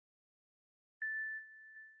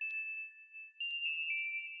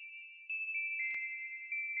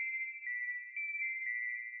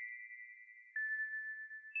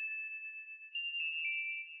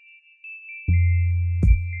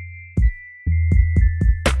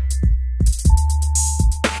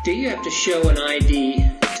Do you have to show an ID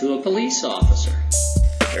to a police officer?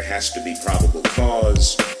 There has to be probable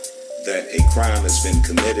cause that a crime has been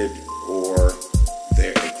committed or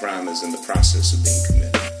a crime is in the process of being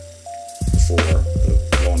committed before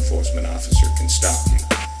a law enforcement officer can stop you.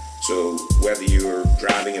 So whether you're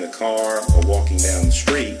driving in a car or walking down the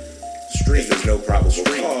street, if there's no probable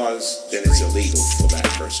cause, then it's illegal for that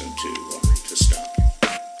person to stop you.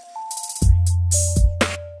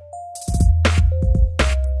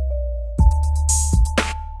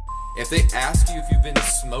 If they ask you if you've been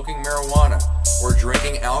smoking marijuana or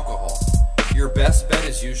drinking alcohol, your best bet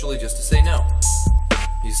is usually just to say no.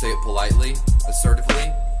 You say it politely,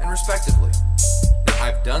 assertively, and respectively. Now,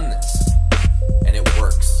 I've done this, and it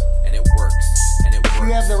works, and it works, and it works.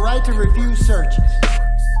 You have the right to refuse searches.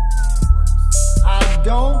 I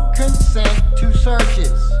don't consent to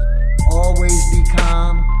searches. Always be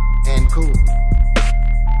calm and cool.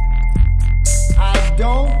 I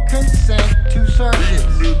don't consent to searches.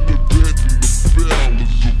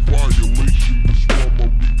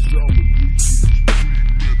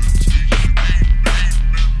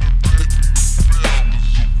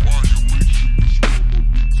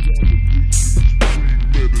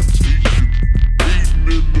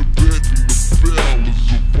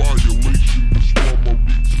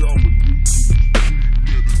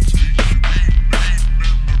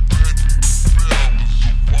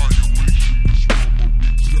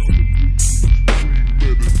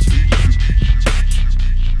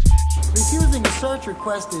 Search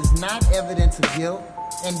request is not evidence of guilt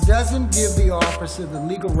and doesn't give the officer the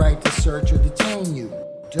legal right to search or detain you.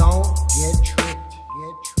 Don't get tricked.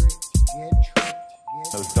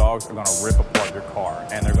 Those dogs are going to rip apart your car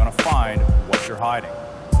and they're going to find what you're hiding.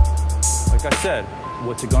 Like I said,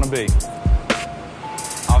 what's it going to be?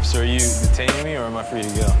 Officer, are you detaining me or am I free to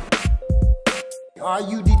go? Are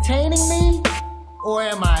you detaining me or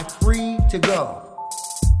am I free to go?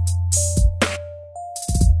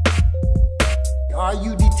 Are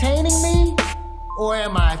you detaining me, or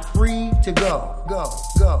am I free to go? Go.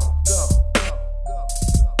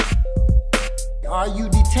 Are you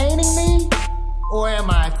detaining me, or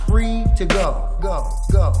am I free to go? Go.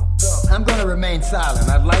 I'm going to remain silent.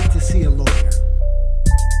 I'd like to see a lawyer.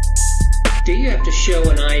 Do you have to show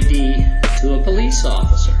an ID to a police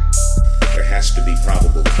officer? There has to be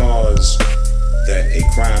probable cause that a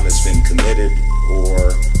crime has been committed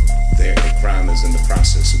or a crime is in the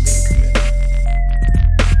process of being committed.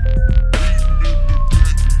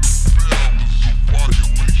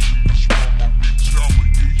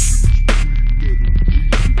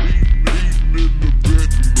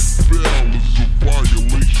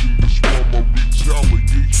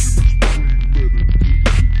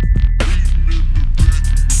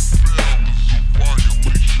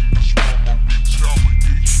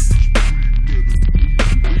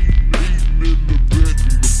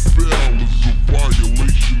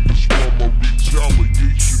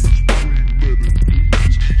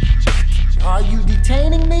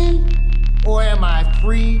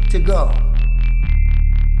 To go.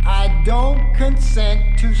 I don't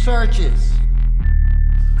consent to searches.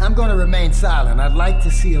 I'm going to remain silent. I'd like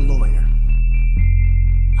to see a lawyer.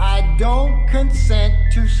 I don't consent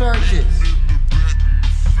to searches.